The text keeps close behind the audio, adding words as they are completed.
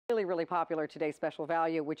Really popular today's special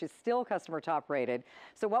value, which is still customer top rated.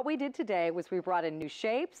 So what we did today was we brought in new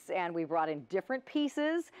shapes and we brought in different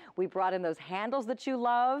pieces. We brought in those handles that you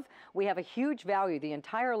love. We have a huge value. The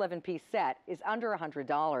entire 11-piece set is under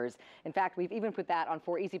 $100. In fact, we've even put that on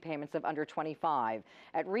 4 easy payments of under $25.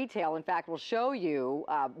 At retail, in fact, we'll show you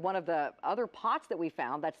one of the other pots that we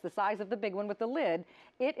found that's the size of the big one with the lid.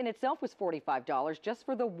 It in itself was $45 just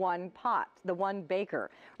for the one pot, the one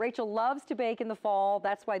baker. Rachel loves to bake in the fall.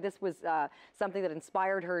 That's why this was something that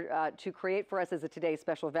inspired her to create for us as a today's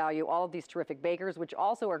special value. All of these terrific bakers, which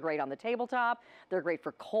also are great on the tabletop. They're great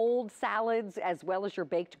for cold salads as well as your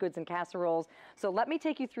baked goods and casseroles. So let me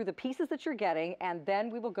take you through the pieces that you're getting, and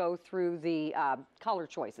then we will go through the color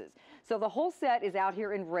choices. So the whole set is out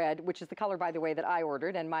here in red, which is the color, by the way, that I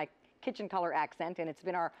ordered, and my kitchen color accent, and it's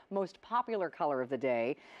been our most popular color of the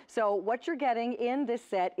day. So what you're getting in this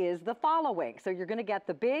set is the following. So you're going to get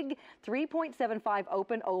the big 3.75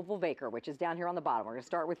 open oval baker, which is down here on the bottom. We're going to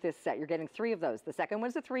start with this set. You're getting 3 of those. The second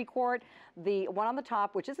one's a 3-quart. The one on the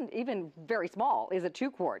top, which isn't even very small, is a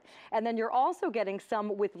 2-quart. And then you're also getting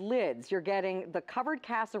some with lids. You're getting the covered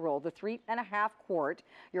casserole, the 3.5-quart.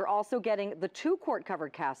 You're also getting the 2-quart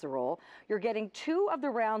covered casserole. You're getting 2 of the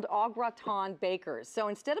round au gratin bakers. So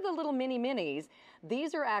instead of the little mini minis,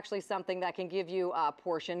 these are actually something that can give you a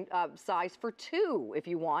portion size for 2 if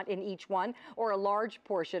you want in each one, or a large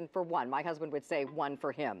portion for 1. My husband would say 1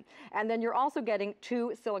 for him. And then you're also getting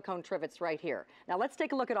 2 silicone trivets right here. Now let's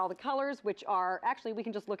take a look at all the colors, which are actually, we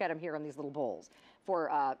can just look at them here in these little bowls for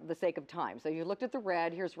the sake of time. So you looked at the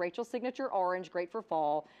red. Here's Rachel's signature orange, great for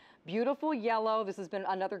fall. Beautiful yellow. This has been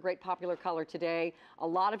another great popular color today. A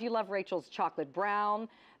lot of you love Rachel's chocolate brown.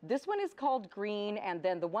 This one is called green, and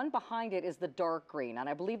then the one behind it is the dark green. And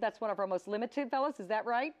I believe that's one of our most limited, fellas. Is that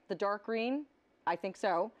right? The dark green? I think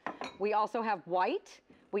so. We also have white.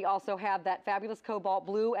 We also have that fabulous cobalt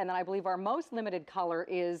blue, and then I believe our most limited color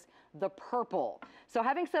is the purple. So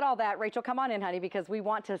having said all that, Rachel, come on in, honey, because we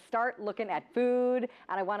want to start looking at food,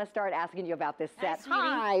 and I want to start asking you about this set.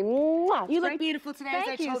 Hi. You look beautiful today, as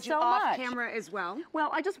I told you off camera as well. Well,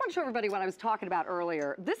 I just want to show everybody what I was talking about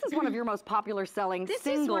earlier. This is one of your most popular selling this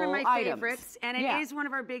single is one of my items. favorites, and it is one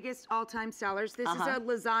of our biggest all-time sellers. This is a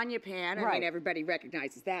lasagna pan. I mean, everybody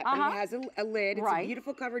recognizes that, but it has a lid. It's a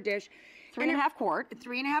beautiful covered dish. 3.5 quart.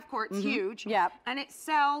 3.5 quarts, huge. Yep. And it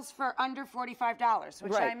sells for under $45,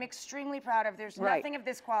 which I'm extremely proud of. There's nothing of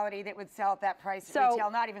this quality that would sell at that price at retail,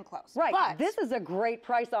 not even close. Right. But this is a great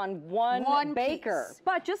price on one baker. Piece.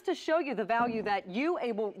 But just to show you the value that you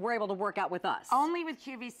were able to work out with us. Only with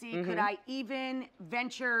QVC could I even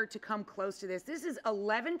venture to come close to this. This is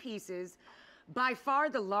 11 pieces. By far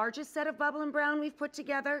the largest set of Bubble and Brown we've put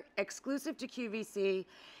together, exclusive to QVC,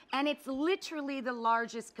 and it's literally the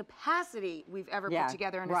largest capacity we've ever put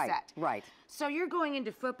together in a set. Right. So you're going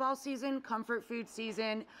into football season, comfort food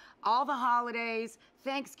season, all the holidays,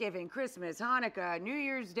 Thanksgiving, Christmas, Hanukkah, New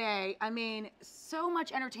Year's Day. I mean, so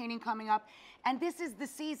much entertaining coming up, and this is the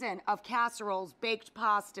season of casseroles, baked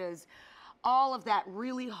pastas, all of that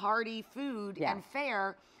really hearty food and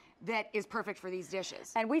fare that is perfect for these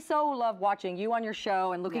dishes. And we so love watching you on your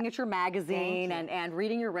show and looking at your magazine and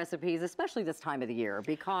reading your recipes, especially this time of the year,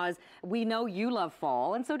 because we know you love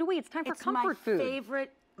fall, and so do we. It's time for comfort food.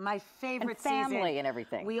 My favorite and family season. And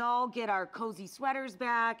everything. We all get our cozy sweaters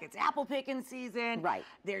back. It's apple picking season. Right.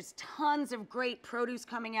 There's tons of great produce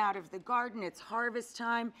coming out of the garden. It's harvest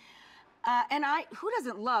time. And who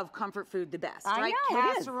doesn't love comfort food the best, right? I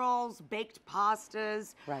know, casseroles, baked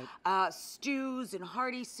pastas, stews and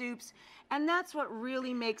hearty soups. And that's what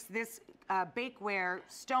really makes this bakeware,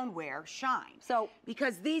 stoneware shine. So,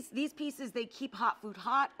 because these pieces, they keep hot food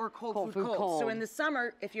hot or cold food cold. So in the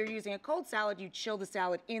summer, if you're using a cold salad, you chill the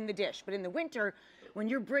salad in the dish. But in the winter, when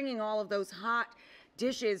you're bringing all of those hot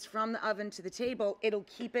dishes from the oven to the table, it'll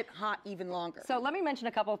keep it hot even longer. So let me mention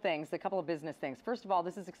a couple of things, a couple of business things. First of all,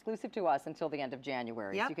 this is exclusive to us until the end of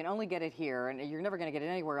January. So you can only get it here, and you're never going to get it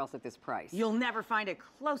anywhere else at this price. You'll never find it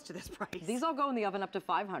close to this price. These all go in the oven up to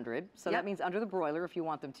 500, so that means under the broiler if you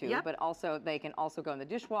want them to, but also they can also go in the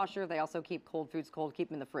dishwasher. They also keep cold foods cold, keep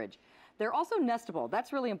them in the fridge. They're also nestable.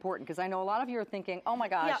 That's really important, because I know a lot of you are thinking, oh my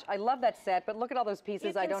gosh, I love that set, but look at all those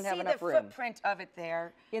pieces. I don't have enough room. You can see the footprint of it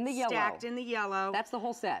there. In the yellow. Stacked in the yellow. That's the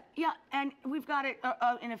whole set. Yeah, and we've got it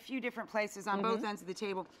in a few different places on both ends of the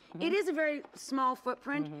table. It is a very small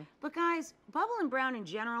footprint, but guys, Bubble and Brown in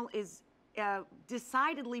general is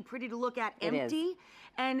decidedly pretty to look at, empty.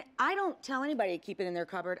 And I don't tell anybody to keep it in their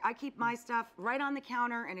cupboard. I keep my stuff right on the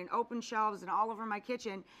counter and in open shelves and all over my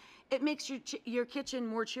kitchen. it makes your kitchen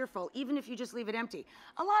more cheerful, even if you just leave it empty.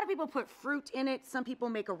 A lot of people put fruit in it. Some people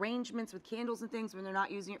make arrangements with candles and things when they're not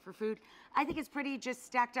using it for food. I think it's pretty just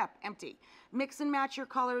stacked up, empty. Mix and match your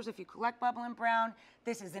colors. If you collect Bubble and Brown,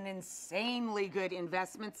 this is an insanely good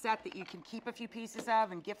investment set that you can keep a few pieces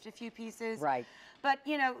of and gift a few pieces. Right. But,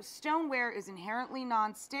 you know, stoneware is inherently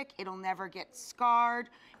non-stick. It'll never get scarred.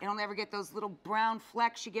 It'll never get those little brown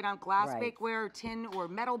flecks you get on glass bakeware or tin or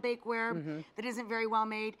metal bakeware that isn't very well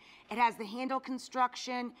made. It has the handle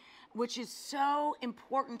construction, which is so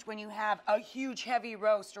important when you have a huge heavy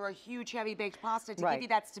roast or a huge heavy baked pasta to give you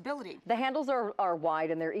that stability. The handles are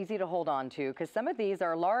wide and they're easy to hold on to because some of these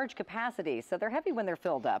are large capacities, so they're heavy when they're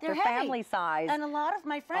filled up. They're family size. And a lot of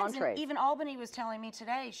my friends, and even Albany was telling me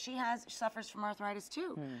today, she suffers from arthritis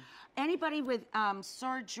too. Anybody with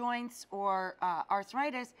sore joints or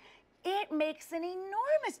arthritis, it makes an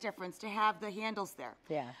enormous difference to have the handles there.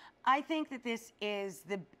 Yeah. I think that this is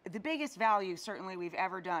the biggest value certainly we've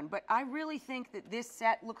ever done, but I really think that this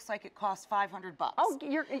set looks like it costs $500. Oh,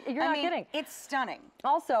 you're not kidding. It's stunning.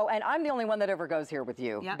 Also, and I'm the only one that ever goes here with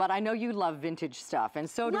you, but I know you love vintage stuff, and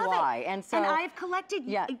so do I. And so, I've collected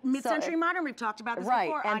mid-century modern. We've talked about this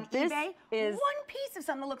before on eBay. One piece of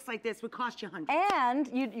something that looks like this would cost you hundreds. And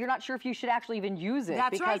you're not sure if you should actually even use it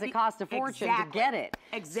because it costs a fortune to get it.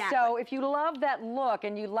 Exactly. So if you love that look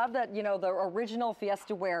and you love that, you know, the original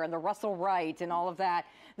Fiesta ware and the Russell Wright and all of that,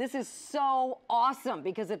 this is so awesome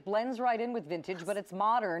because it blends right in with vintage, but it's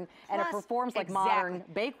modern and it performs like modern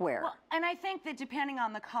bakeware. Well, and I think that depending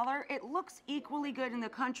on the color, it looks equally good in the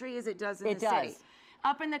country as it does in the city.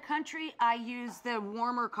 Up in the country, I use the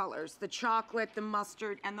warmer colors, the chocolate, the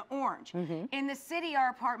mustard, and the orange. In the city, our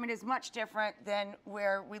apartment is much different than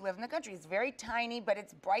where we live in the country. It's very tiny, but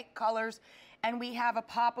it's bright colors. And we have a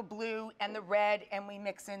pop of blue and the red, and we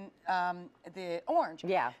mix in the orange.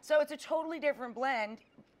 Yeah. So it's a totally different blend.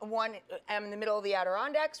 One, I'm in the middle of the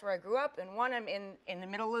Adirondacks where I grew up, and one I'm in the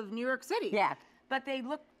middle of New York City. Yeah. But they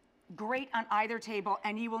look great on either table,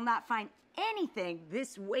 and you will not find anything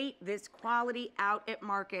this weight, this quality out at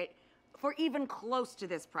market for even close to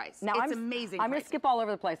this price. Now, it's amazing. I'm going to skip all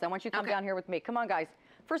over the place. I want you to come down here with me. Come on, guys.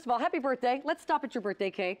 First of all, happy birthday. Let's stop at your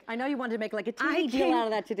birthday cake. I know you wanted to make like a teeny deal out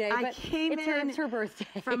of that today, but it's her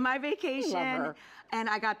birthday. From my vacation, and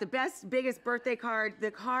I got the biggest birthday card.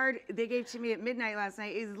 The card they gave to me at midnight last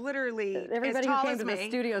night is literally everybody as tall who came as to me. the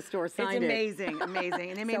studio store signed It's amazing,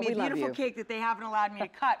 amazing. And they made me a beautiful cake that they haven't allowed me to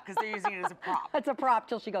cut because they're using it as a prop. It's a prop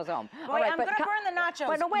till she goes home. Boy, I'm going to burn the nachos.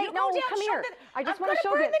 But no, wait, no, come here. I just want to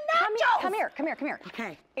show you. Come here.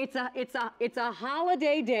 Okay. It's a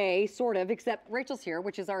holiday day, sort of, except Rachel's here,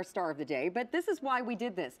 which is our star of the day. But this is why we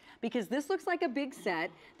did this, because this looks like a big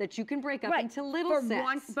set that you can break up into little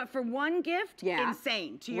sets. But for one gift,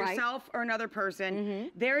 insane to yourself or another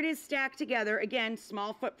person. There it is stacked together. Again,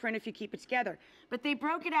 small footprint if you keep it together. But they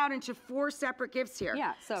broke it out into 4 separate gifts here.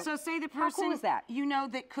 Yeah. So say the person you know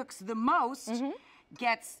that cooks the most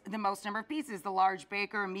gets the most number of pieces, the large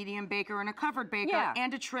baker, a medium baker, and a covered baker,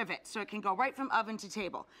 and a trivet, so it can go right from oven to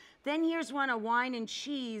table. Then here's one, a wine and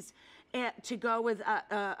cheese to go with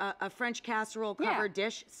a French casserole covered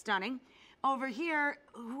dish, stunning. Over here,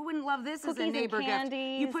 who wouldn't love this as a neighbor gift?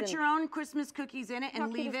 You put your own Christmas cookies in it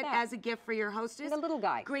and leave it as a gift for your hostess. A little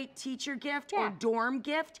guy. Great teacher gift or dorm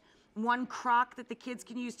gift. One crock that the kids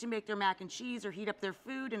can use to make their mac and cheese or heat up their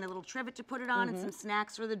food, and a little trivet to put it on, and some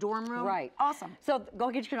snacks for the dorm room. Right. Awesome. So go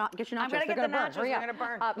get your nachos. I'm going to get the nachos. They're going to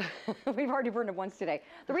burn. We've already burned them once today.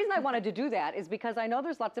 The reason I wanted to do that is because I know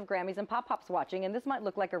there's lots of Grammys and Pop-Pops watching, and this might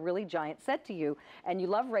look like a really giant set to you, and you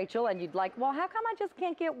love Rachel, and you'd like, well, how come I just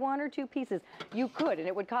can't get 1 or 2 pieces? You could, and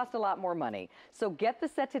it would cost a lot more money. So get the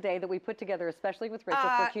set today that we put together, especially with Rachel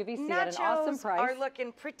for QVC at an awesome price. Nachos are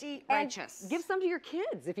looking pretty righteous. Give some to your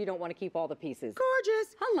kids if you don't want to keep all the pieces.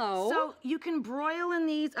 Gorgeous. Hello. So you can broil in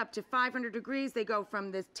these up to 500 degrees. They go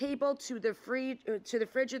from the table to the fridge or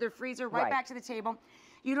the freezer, right back to the table.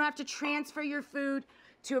 You don't have to transfer your food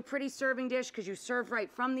to a pretty serving dish because you serve right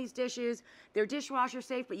from these dishes. They're dishwasher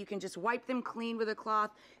safe, but you can just wipe them clean with a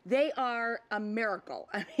cloth. They are a miracle.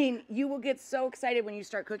 I mean, you will get so excited when you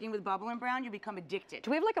start cooking with Bubble and Brown, you become addicted.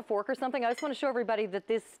 Do we have like a fork or something? I just want to show everybody that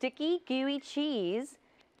this sticky, gooey cheese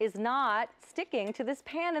is not sticking to this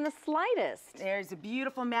pan in the slightest. There's a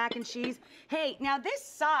beautiful mac and cheese. Hey, now this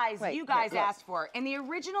size you guys asked for. In the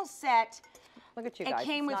original set, Look at you guys. It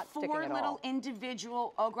came with 4 little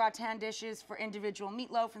individual au gratin dishes for individual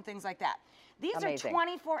meatloaf and things like that. These are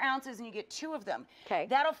 24 ounces, and you get 2 of them. Okay.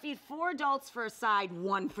 That'll feed 4 adults for a side,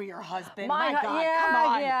 1 for your husband. My God, yeah, come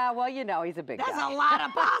on. Yeah, well, you know, he's a big guy. That's a lot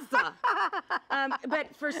of pasta.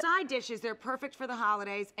 But for side dishes, they're perfect for the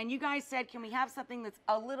holidays. And you guys said, can we have something that's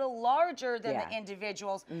a little larger than the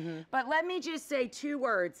individuals? But let me just say 2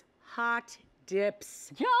 words: hot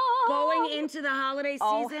dips. Yum! Going into the holiday season.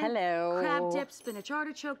 Oh, hello. Crab dip, spinach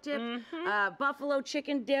artichoke dip, buffalo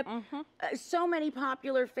chicken dip. So many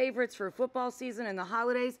popular favorites for football season and the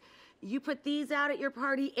holidays. You put these out at your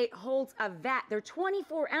party, it holds a vat. They're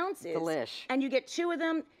 24 ounces. Delish. And you get 2 of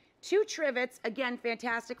them, 2 trivets. Again,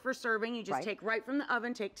 fantastic for serving. You just take right from the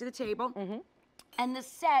oven, take to the table. And the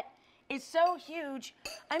set is so huge.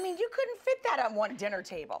 I mean, you couldn't fit that on one dinner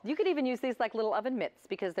table. You could even use these like little oven mitts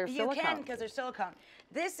because they're silicone. You can, because they're silicone.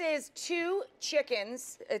 This is 2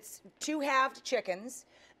 chickens. It's 2 halved chickens.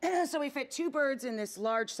 So we fit 2 birds in this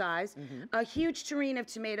large size, a huge tureen of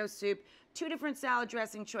tomato soup, 2 different salad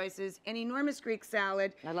dressing choices, an enormous Greek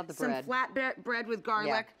salad. I love the bread. Some flat bread with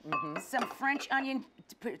garlic, some French onion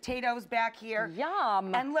potatoes back here.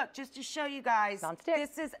 Yum. And look, just to show you guys, Non-stick.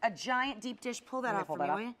 this is a giant deep dish. Pull that off for me,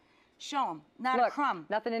 will you? Show them. Not Look, a crumb.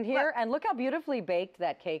 Nothing in here. Look. And look how beautifully baked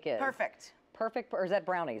that cake is. Perfect. Perfect, or is that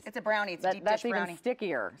brownies? It's a brownie. It's a deep dish brownie. That's even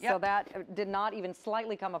stickier. So that did not even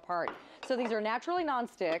slightly come apart. So these are naturally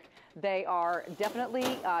nonstick. They are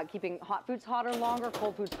definitely keeping hot foods hotter longer,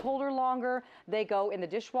 cold foods colder longer. They go in the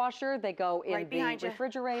dishwasher. They go in the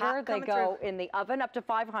refrigerator. They go in the oven up to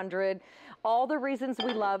 500. All the reasons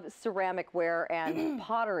we love ceramic ware and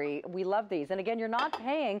pottery, we love these. And again, you're not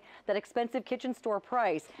paying that expensive kitchen store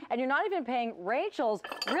price, and you're not even paying Rachel's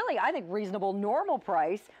really, I think, reasonable normal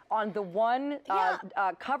price on the one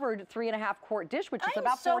covered 3.5 quart dish, which is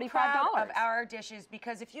about $45. I'm so proud of our dishes,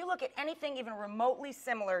 because if you look at anything even remotely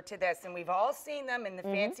similar to this, and we've all seen them in the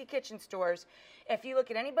fancy kitchen stores, if you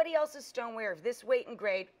look at anybody else's stoneware of this weight and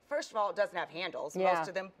grade, first of all, it doesn't have handles. Most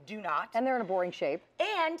of them do not. And they're in a boring shape.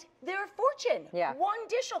 And they're a fortune. Yeah. One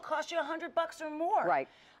dish will cost you $100 or more. Right.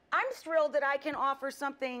 I'm thrilled that I can offer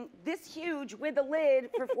something this huge with a lid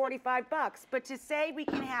for $45. But to say we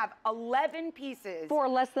can have 11 pieces for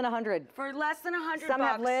less than 100. For less than 100 some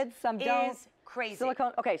have lids, some don't. Is crazy.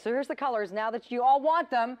 Silicone. Okay, so here's the colors. Now that you all want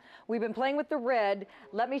them, we've been playing with the red.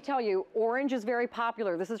 Let me tell you, orange is very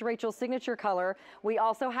popular. This is Rachel's signature color. We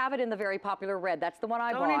also have it in the very popular red. That's the one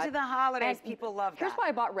I bought. Going into the holidays, people love that. Here's why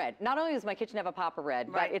I bought red. Not only does my kitchen have a pop of red,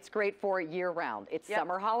 but it's great for year-round. It's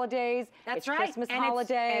summer holidays. It's Christmas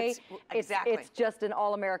holiday. It's just an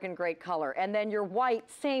all-American great color. And then your white,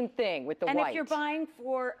 same thing with the white. And if you're buying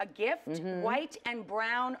for a gift, white and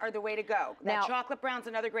brown are the way to go. That chocolate brown's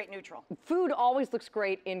another great neutral. Food always looks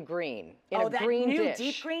great in green, in a green dish. That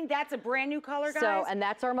new deep green, that's a brand new color, guys. So, and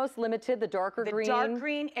that's our most limited, the darker green. The dark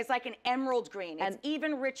green is like an emerald green. It's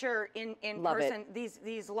even richer in person.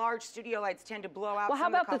 These large studio lights tend to blow out. Well, how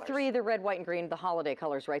about the 3, the red, white, and green, the holiday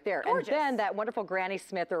colors right there. Gorgeous. And then that wonderful Granny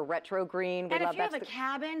Smith or retro green. And if you have a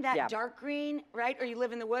cabin, that dark green, right? Or you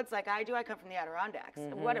live in the woods like I do. I come from the Adirondacks.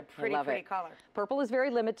 What a pretty color. Purple is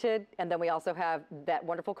very limited. And then we also have that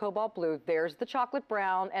wonderful cobalt blue. There's the chocolate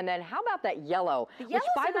brown. And then how about that yellow? Which,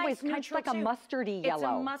 by the way, is kind of like a mustardy yellow.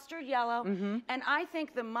 It's a mustard yellow. And I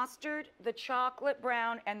think the mustard, the chocolate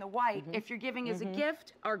brown, and the white, if you're giving as a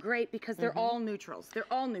gift, are great because they're all neutrals.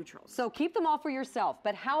 They're all neutrals. So keep them all for yourself.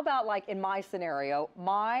 But how about, like in my scenario,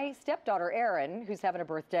 my stepdaughter, Erin, who's having a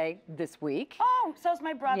birthday this week. Oh, so's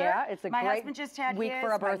my brother. Yeah, it's a my great husband just had week his,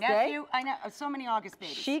 for a birthday. My nephew. I know, so many August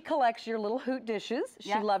babies. She collects your little hoot dishes.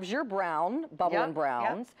 She loves your brown, bubbling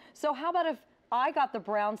browns. So how about if I got the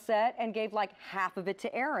brown set and gave like half of it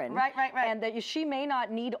to Erin. Right. And that she may not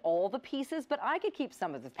need all the pieces, but I could keep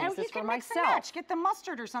some of the pieces for myself. Mix and match. Get the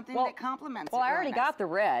mustard or something that complements it. Well, I already got the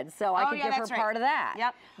red, so I could give her part of that.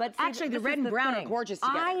 Yep. But see, actually, the red and brown are gorgeous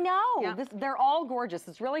together. I know. They're all gorgeous.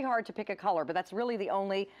 It's really hard to pick a color, but that's really the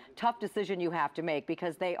only tough decision you have to make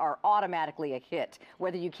because they are automatically a hit,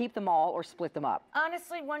 whether you keep them all or split them up.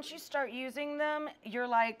 Honestly, once you start using them, you're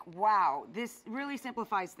like, wow, this really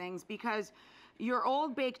simplifies things because your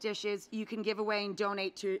old baked dishes, you can give away and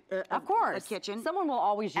donate to a kitchen. Someone will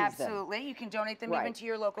always use them. Absolutely. You can donate them even to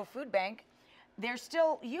your local food bank. They're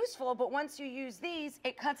still useful, but once you use these,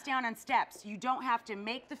 it cuts down on steps. You don't have to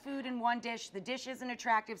make the food in one dish. The dish isn't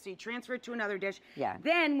attractive, so you transfer it to another dish.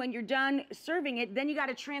 Then when you're done serving it, then you got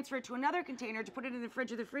to transfer it to another container to put it in the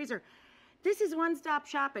fridge or the freezer. This is one-stop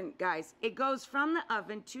shopping, guys. It goes from the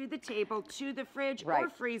oven to the table to the fridge or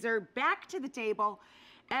freezer, back to the table.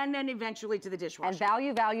 And then eventually to the dishwasher. And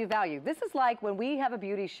value, value, value. This is like when we have a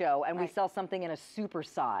beauty show and we sell something in a super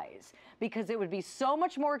size, because it would be so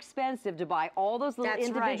much more expensive to buy all those little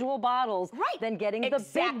individual bottles than getting the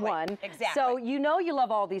big one. So you know you love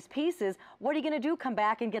all these pieces. What are you going to do? Come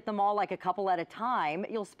back and get them all like a couple at a time.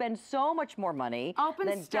 You'll spend so much more money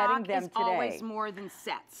than getting them today. Always more than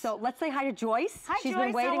sets. So let's say hi to Joyce. Hi, She's Joyce,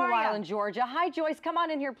 been waiting a while in Georgia. Hi, Joyce. Come on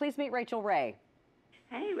in here. Please meet Rachael Ray.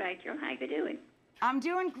 Hey, Rachel. How you doing? I'm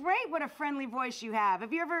doing great. What a friendly voice you have.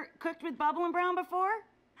 Have you ever cooked with Bubble and Brown before?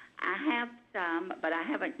 I have some, but I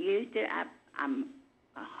haven't used it. I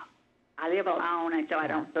live alone, and so I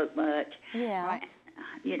don't cook much. Yeah.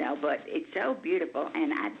 You know, but it's so beautiful,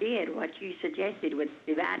 and I did what you suggested with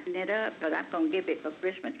dividing it up, because I'm going to give it for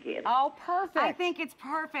Christmas gifts. Oh, perfect. I think it's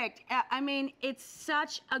perfect. I mean, it's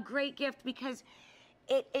such a great gift because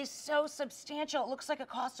it is so substantial. It looks like it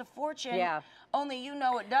costs a fortune. Yeah. Only you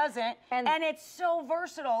know it doesn't. And it's so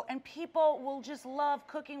versatile, and people will just love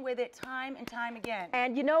cooking with it time and time again.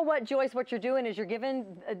 And you know what, Joyce, what you're doing is you're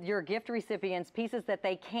giving your gift recipients pieces that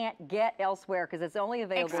they can't get elsewhere because it's only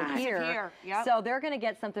available here. Yep. So they're going to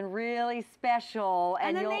get something really special.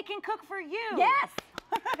 And then they can cook for you. Yes.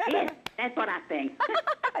 Yes, that's what I think.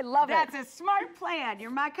 I love it. That's a smart plan. You're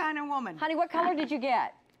my kind of woman. Honey, what color did you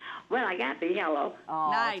get? Well, I got the yellow.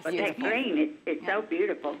 Oh, nice. But that green, it's so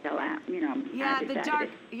beautiful. So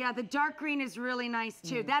the dark green is really nice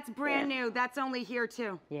too. That's brand new. That's only here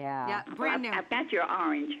too. Yeah. Brand new. I've got your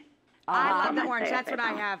orange. I love the orange. That's what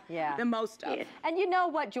I have the most of. Yes. And you know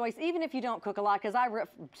what, Joyce? Even if you don't cook a lot, because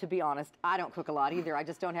to be honest, I don't cook a lot either. I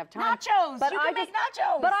just don't have time. Nachos. You can make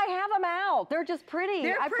nachos. But I have them out. They're just pretty.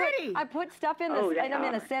 They're pretty. I put stuff in them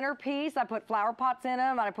in the centerpiece. I put flower pots in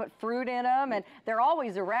them, and I put fruit in them, and they're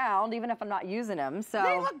always around, even if I'm not using them. So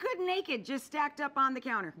they look good naked, just stacked up on the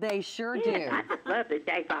counter. They sure do. I just love the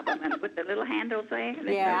shape of them, and with the little handles there.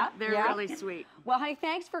 They're really sweet. Well, honey,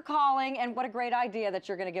 thanks for calling, and what a great idea that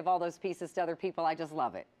you're going to give all those pieces to other people. I just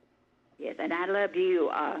love it. Yes, and I love you.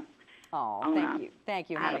 Thank you. Thank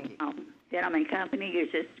you, honey. Gentleman Company, you're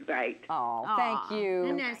just great. Oh, thank you.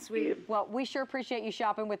 Isn't that sweet? Well, we sure appreciate you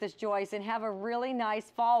shopping with us, Joyce, and have a really nice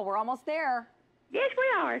fall. We're almost there. Yes,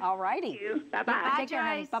 we are. All righty. Bye-bye. Take care,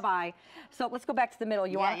 honey. Bye-bye. So let's go back to the middle.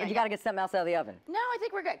 You got to get something else out of the oven. No, I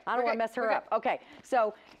think we're good. I don't want to mess her up. Okay,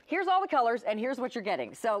 so here's all the colors, and here's what you're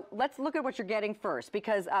getting. So let's look at what you're getting first,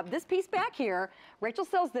 because this piece back here, Rachael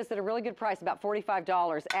sells this at a really good price, about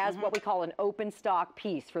 $45, as what we call an open stock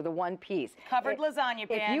piece for the one piece. Covered lasagna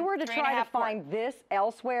pan. If you were to try to find this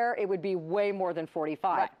elsewhere, it would be way more than $45.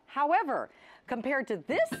 Right. However, compared to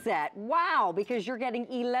this set, wow, because you're getting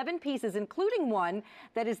 11 pieces, including one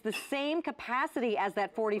that is the same capacity as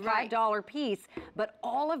that $45 piece, but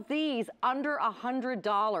all of these under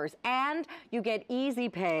 $100, and you get easy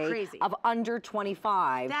pay of under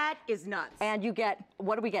 $25. That is nuts. And you get,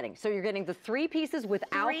 what are we getting? So you're getting the 3 pieces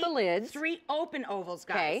without the lids. 3 open ovals,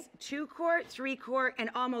 guys. 2 quart, 3 quart, and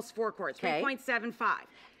almost 4 quart, 3.75.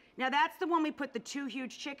 Now that's the one we put the 2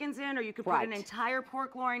 huge chickens in, or you could put an entire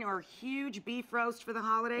pork loin or a huge beef roast for the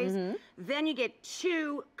holidays. Then you get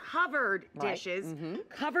 2 covered dishes,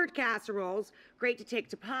 covered casseroles, great to take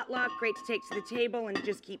to potluck, great to take to the table and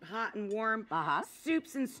just keep hot and warm.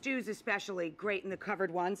 Soups and stews especially, great in the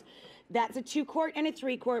covered ones. That's a 2 quart and a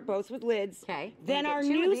 3 quart, both with lids. Then our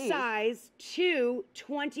new size, 2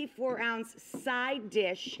 24-ounce side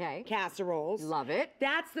dish casseroles. Love it.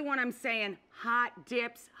 That's the one I'm saying, hot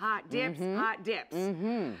dips, hot dips, hot dips.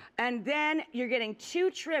 And then you're getting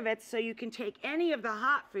 2 trivets, so you can take any of the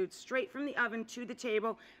hot food straight from the oven to the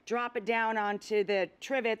table, drop it down onto the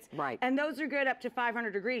trivets. And those are good up to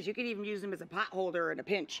 500 degrees. You could even use them as a pot holder in a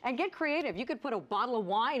pinch. And get creative. You could put a bottle of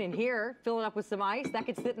wine in here, fill it up with some ice. That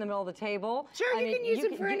could sit in the middle of the table. Sure, you can use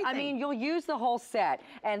it for anything. I mean, you'll use the whole set.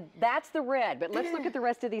 And that's the red. But let's look at the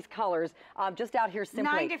rest of these colors. Just out here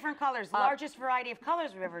simply. 9 different colors. Largest variety of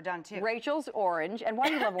colors we've ever done, too. Rachel's orange. And why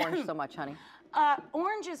do you love orange so much, honey?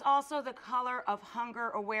 Orange is also the color of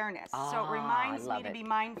hunger awareness. So it reminds me to be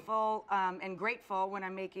mindful and grateful when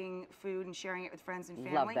I'm making food and sharing it with friends and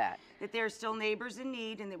family. Love that. That there's still neighbors in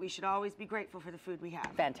need and that we should always be grateful for the food we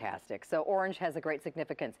have. Fantastic. So orange has a great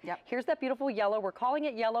significance. Here's that beautiful yellow. We're calling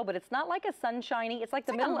it yellow, but it's not like a sunshiny. It's like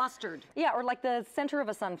the middle. Like a mustard. Yeah, or like the center of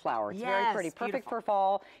a sunflower. It's very pretty. Perfect for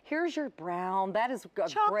fall. Here's your brown. That is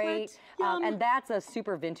great. And that's a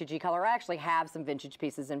super vintagey color. I actually have some vintage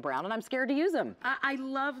pieces in brown, and I'm scared to use them. I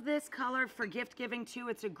love this color for gift giving too.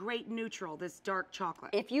 It's a great neutral, this dark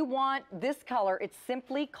chocolate. If you want this color, it's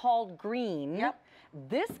simply called green.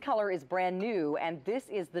 This color is brand new, and this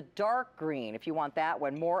is the dark green, if you want that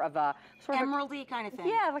one. More of a sort of emeraldy kind of thing.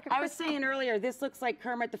 Yeah, like a I was saying earlier, this looks like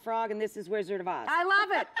Kermit the Frog, and this is Wizard of Oz. I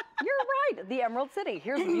love it. You're right. The Emerald City.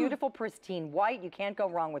 Here's beautiful, pristine white. You can't go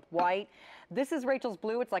wrong with white. This is Rachel's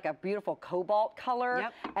blue. It's like a beautiful cobalt color.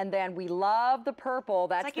 Yep. And then we love the purple.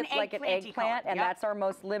 That's like an just like an eggplant, and yep. that's our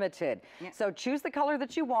most limited. Yep. So choose the color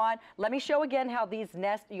that you want. Let me show again how these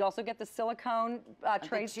nest. You also get the silicone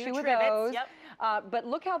trays, two of those. Yep. But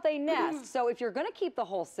look how they nest. So if you're going to keep the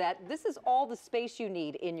whole set, this is all the space you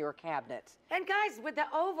need in your cabinet. And guys, with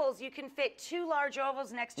the ovals, you can fit 2 large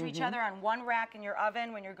ovals next to each other on one rack in your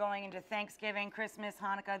oven when you're going into Thanksgiving, Christmas,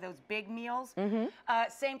 Hanukkah, those big meals.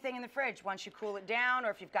 Same thing in the fridge. Once you cool it down, or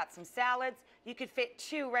if you've got some salads, you could fit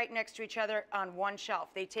 2 right next to each other on one shelf.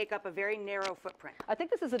 They take up a very narrow footprint. I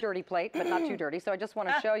think this is a dirty plate, but not too dirty. So I just want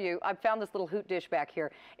to show you. I found this little hoot dish back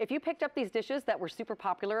here. If you picked up these dishes that were super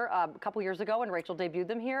popular a couple years ago when Rachel debuted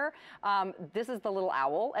them here, this is the little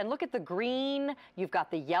owl. And look at the green. You've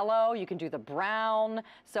got the yellow. You can do the brown.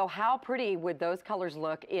 So how pretty would those colors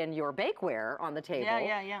look in your bakeware on the table?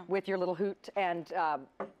 Yeah. With your little hoot and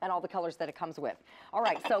all the colors that it comes with. All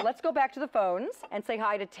right, so let's go back to the phones and say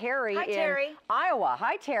hi to Terry in Iowa.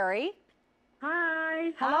 Hi, Terry.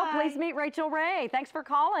 Hi. Hello, Hi. please meet Rachel Ray. Thanks for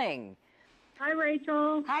calling. Hi,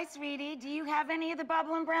 Rachel. Hi, sweetie. Do you have any of the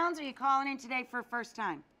Bubble and Browns, or are you calling in today for first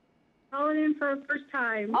time? Calling in for a first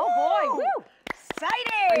time. Oh, boy. Woo.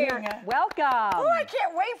 Exciting! Welcome. Oh, I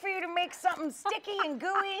can't wait for you to make something sticky and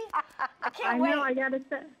gooey. I can't wait. I know.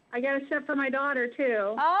 I got a set for my daughter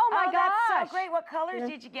too. Oh, my gosh. That's so great. What colors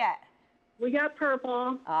did you get? We got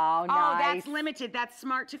purple. Oh, nice. Oh, that's limited. That's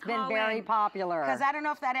smart to call Been very popular. Because I don't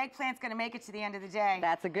know if that eggplant's going to make it to the end of the day.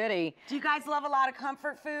 That's a goodie. Do you guys love a lot of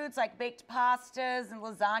comfort foods like baked pastas and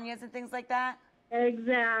lasagnas and things like that?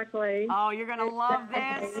 Exactly. Oh, you're going to love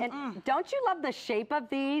this. And don't you love the shape of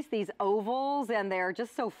these ovals, and they're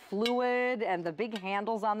just so fluid, and the big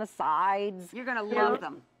handles on the sides? You're going to love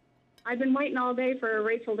them. I've been waiting all day for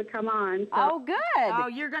Rachel to come on. So. Oh, good. Oh,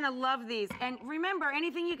 you're going to love these. And remember,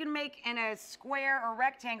 anything you can make in a square or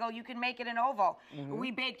rectangle, you can make it in oval. We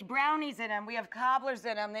baked brownies in them. We have cobblers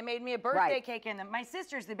in them. They made me a birthday cake in them. My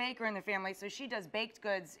sister's the baker in the family, so she does baked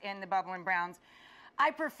goods in the Bubble and Browns. I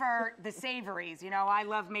prefer the savories. You know, I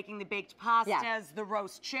love making the baked pastas, the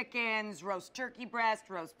roast chickens, roast turkey breast,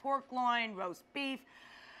 roast pork loin, roast beef.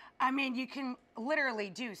 I mean, you can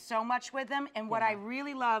literally do so much with them. And what I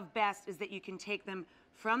really love best is that you can take them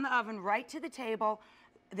from the oven right to the table.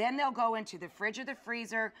 Then they'll go into the fridge or the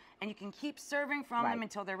freezer, and you can keep serving from them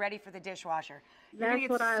until they're ready for the dishwasher. You're That's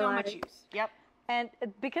what I so like. much use. Yep. And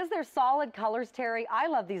because they're solid colors, Terry, I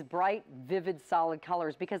love these bright, vivid, solid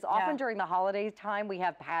colors because often during the holiday time, we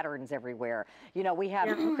have patterns everywhere. You know, we have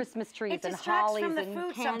Christmas trees and hollies from the and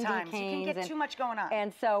food candy sometimes. canes. You can get too much going on.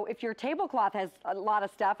 And so if your tablecloth has a lot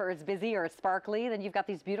of stuff or it's busy or it's sparkly, then you've got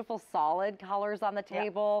these beautiful solid colors on the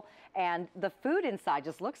table. And the food inside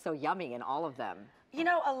just looks so yummy in all of them. You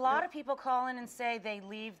know, a lot of people call in and say they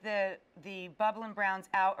leave the Bubble and Browns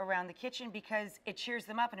out around the kitchen because it cheers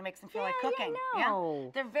them up and it makes them feel like cooking. I know.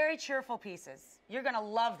 They're very cheerful pieces. You're going to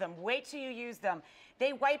love them. Wait till you use them.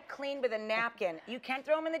 They wipe clean with a napkin. You can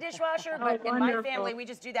throw them in the dishwasher, but in my family, we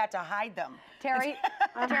just do that to hide them. Terry,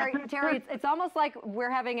 it's almost like we're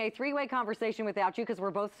having a three-way conversation without you because we're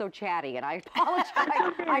both so chatty, and I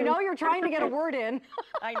apologize. I know you're trying to get a word in.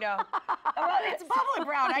 I know. Well, it's Bubble and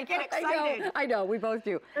Brown. I get excited. I know, we both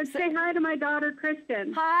do. Let's say hi to my daughter,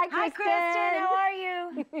 Kristen. Hi, Kristen. How are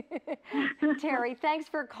you? Terry, thanks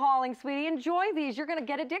for calling, sweetie. Enjoy these. You're going to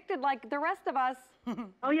get addicted like the rest of us.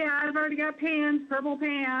 Oh, yeah, I've already got pans, purple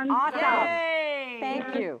pans. Awesome. Yay.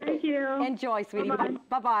 Thank you. Thank you. Enjoy, sweetie. Bye-bye.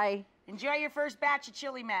 Bye-bye. Enjoy your first batch of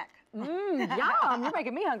chili mac. Yum. You're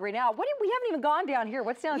making me hungry now. We haven't even gone down here.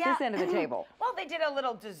 What's down at this end of the table? Well, they did a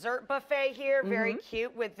little dessert buffet here, very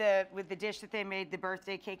cute, with the dish that they made the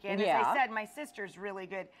birthday cake in. As I said, my sister's really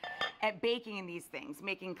good at baking these things,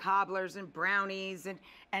 making cobblers and brownies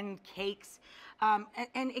and cakes.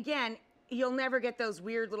 And again, you'll never get those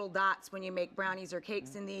weird little dots when you make brownies or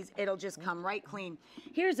cakes in these. It'll just come right clean.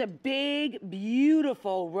 Here's a big,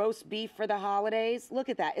 beautiful roast beef for the holidays. Look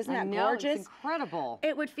at that. Isn't that gorgeous? It's incredible.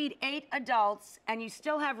 It would feed 8 adults, and you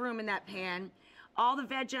still have room in that pan. All the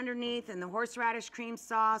veg underneath and the horseradish cream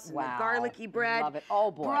sauce and the garlicky bread. Love it.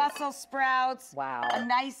 Oh, boy. Brussels sprouts. Wow. A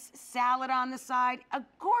nice salad on the side. A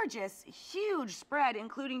gorgeous, huge spread,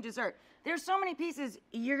 including dessert. There's so many pieces,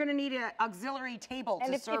 you're going to need an auxiliary table to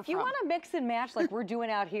serve from. And if you want to mix and match like we're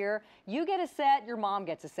doing out here, you get a set, your mom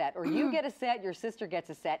gets a set, or you get a set, your sister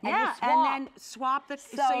gets a set, and you swap. And then swap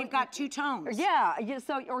so you've got 2 tones. Yeah,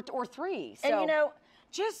 so or 3. So, and you know,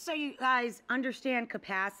 just so you guys understand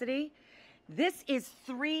capacity, this is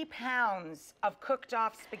 3 pounds of cooked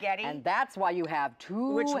off spaghetti. And that's why you have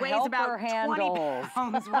two which weighs helper about handles. 20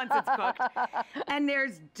 pounds once it's cooked. And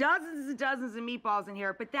there's dozens and dozens of meatballs in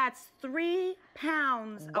here, but that's 3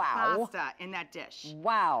 pounds of pasta in that dish.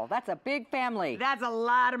 Wow, that's a big family. That's a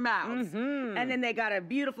lot of mouths. And then they got a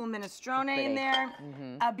beautiful minestrone in there,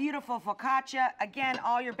 a beautiful focaccia. Again,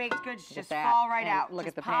 all your baked goods just fall right out. Look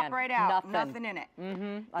just at the pop pan. right out. Nothing in it.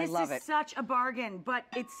 I love it. This is such a bargain, but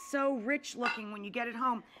it's so rich looking when you get it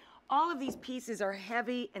home. All of these pieces are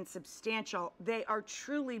heavy and substantial. They are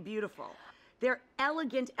truly beautiful. They're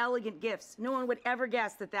elegant, elegant gifts. No one would ever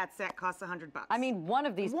guess that that set costs $100. I mean, one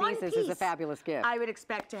of these pieces is a fabulous gift. I would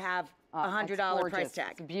expect to have a $100 price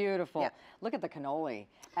tag. It's beautiful. Yep. Look at the cannoli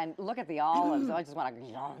and look at the olives. I just want to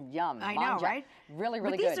yum. I know, right? Really,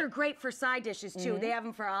 really good. good. But these are great for side dishes too. They have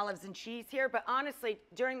them for olives and cheese here. But honestly,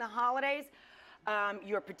 during the holidays,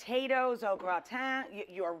 your potatoes au gratin,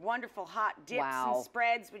 your wonderful hot dips and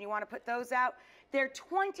spreads when you want to put those out. They're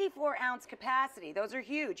 24-ounce capacity. Those are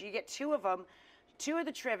huge. You get 2 of them, 2 of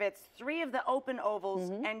the trivets, 3 of the open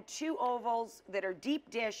ovals, and 2 ovals that are deep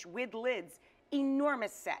dish with lids.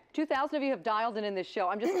 Enormous set. 2,000 of you have dialed in this show.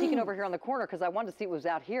 I'm just peeking over here on the corner because I wanted to see what was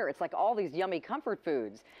out here. It's like all these yummy comfort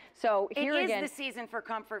foods. So here again, it is the season for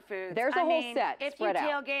comfort foods. There's a whole set if spread you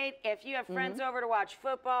out. tailgate, if you have friends over to watch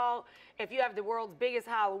football, if you have the world's biggest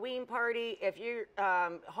Halloween party, if you're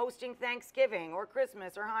hosting Thanksgiving or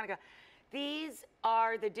Christmas or Hanukkah, these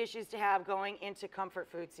are the dishes to have going into comfort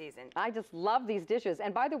food season. I just love these dishes.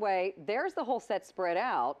 And by the way, there's the whole set spread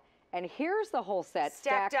out. And here's the whole set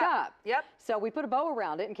stacked up. Yep. So we put a bow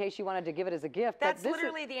around it in case you wanted to give it as a gift. That's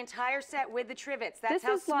literally the entire set with the trivets. That's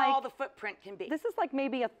how small the footprint can be. This is like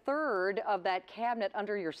maybe a third of that cabinet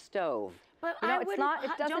under your stove. But you know, it's not. It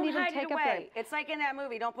doesn't even take up away. It's like in that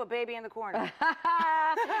movie. Don't put baby in the corner.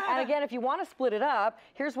 And again, if you want to split it up,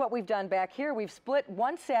 here's what we've done back here. We've split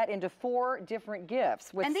one set into 4 different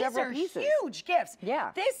gifts with several pieces. And these are huge gifts. Yeah.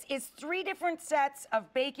 This is 3 different sets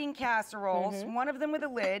of baking casseroles, one of them with a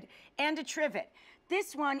lid, and a trivet.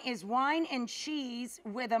 This one is wine and cheese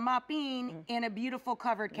with a mappine in a beautiful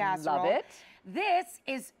covered casserole. Love it. This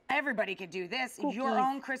is, everybody could do this. Your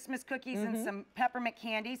own Christmas cookies and some peppermint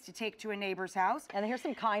candies to take to a neighbor's house. And here's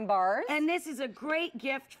some kind bars. And this is a great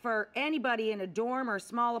gift for anybody in a dorm or a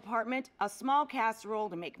small apartment. A small casserole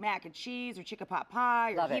to make mac and cheese or chicken pot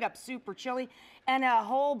pie or heat up soup or chili. And a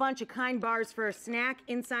whole bunch of kind bars for a snack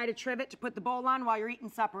inside a trivet to put the bowl on while you're eating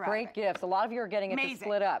supper out of it. Great gifts. A lot of you are getting it to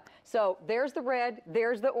split up. So there's the red,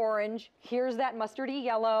 there's the orange, here's that mustardy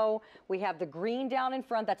yellow. We have the green down in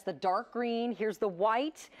front, that's the dark green. Here's the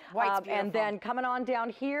white. White's beautiful. And then coming on down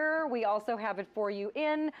here, we also have it for you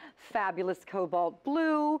in fabulous cobalt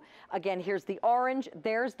blue. Again, here's the orange.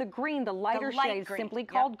 There's the green, the lighter shade, simply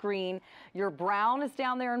called green. Your brown is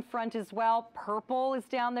down there in front as well. Purple is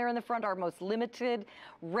down there in the front, our most limited.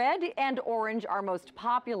 Red and orange are most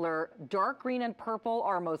popular. Dark green and purple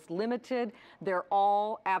are most limited. They're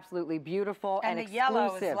all absolutely beautiful and exclusive. And the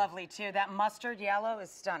yellow is lovely too. That mustard yellow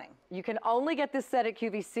is stunning. You can only get this set at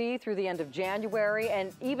QVC through the end of January,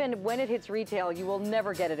 and even when it hits retail, you will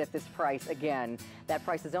never get it at this price again. That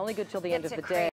price is only good till the end of the day.